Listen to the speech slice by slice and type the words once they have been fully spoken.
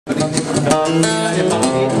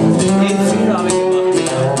Den Fehler habe ich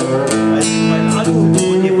gemacht, als ich mein Alu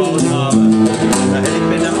gebaut habe. Da hätte ich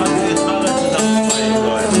mit der Alu-Gitarre zusammenfallen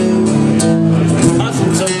sollen.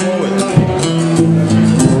 Passend zum Boot.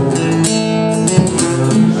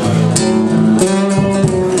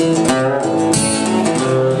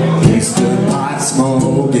 He's the hot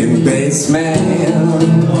smoking bass man,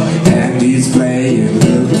 and he's playing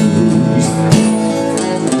the blues.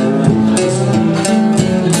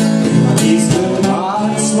 He's the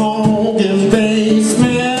hot smoking bass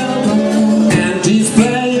man, and he's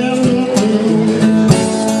playing the blues.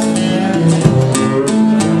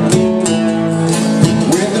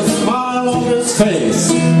 With a smile on his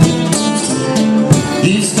face,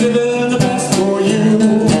 he's giving the best for you.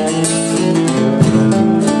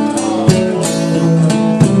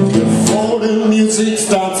 Music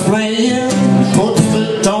starts playing, puts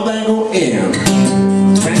the tobacco in.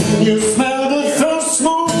 When you smell the first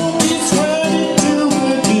smoke, he's ready to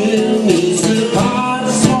begin. He's the hot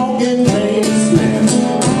smoking bassman,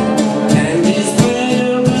 and he's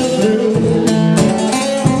playing the blues.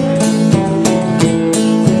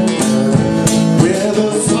 With a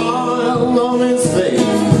smile on his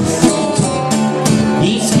face,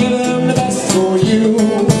 he's giving the best for you.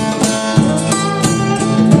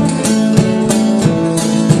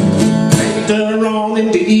 On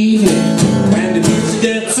in the evening, when the music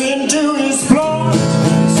gets into his blood,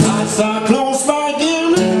 his eyes are closed by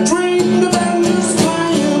him and dream the band is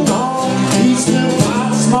playing on. He's the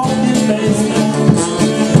hot smoking bassman,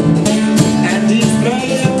 and he's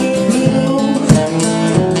playing the blues.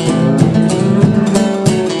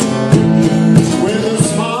 With a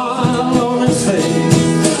smile on his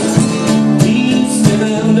face, he's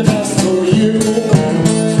giving the best for you.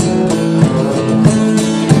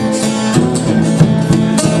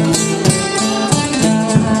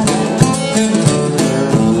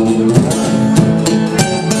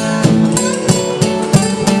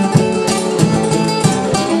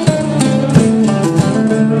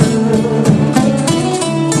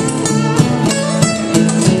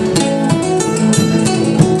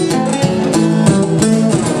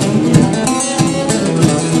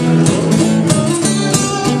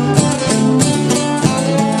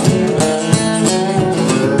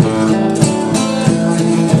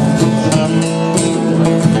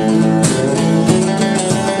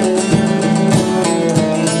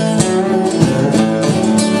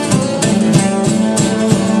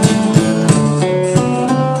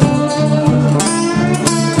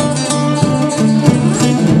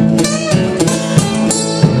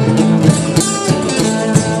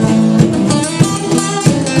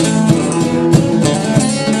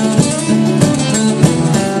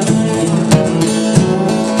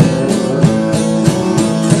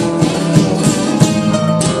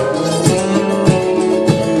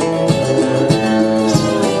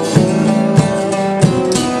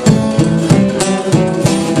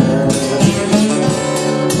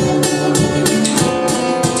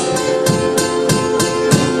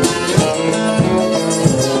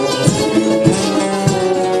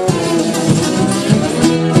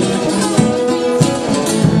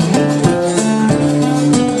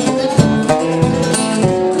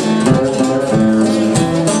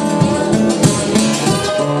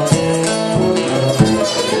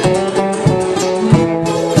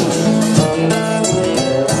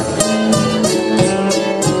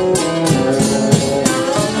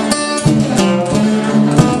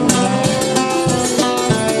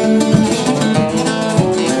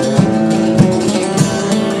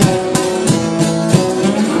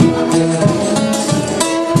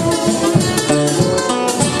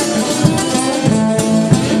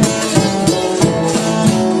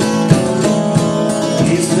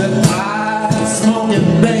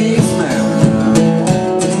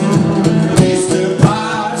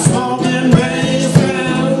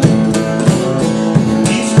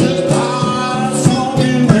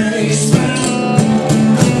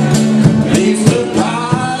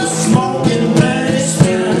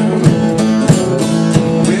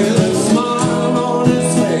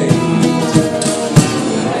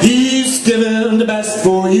 Giving the best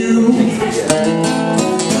for you.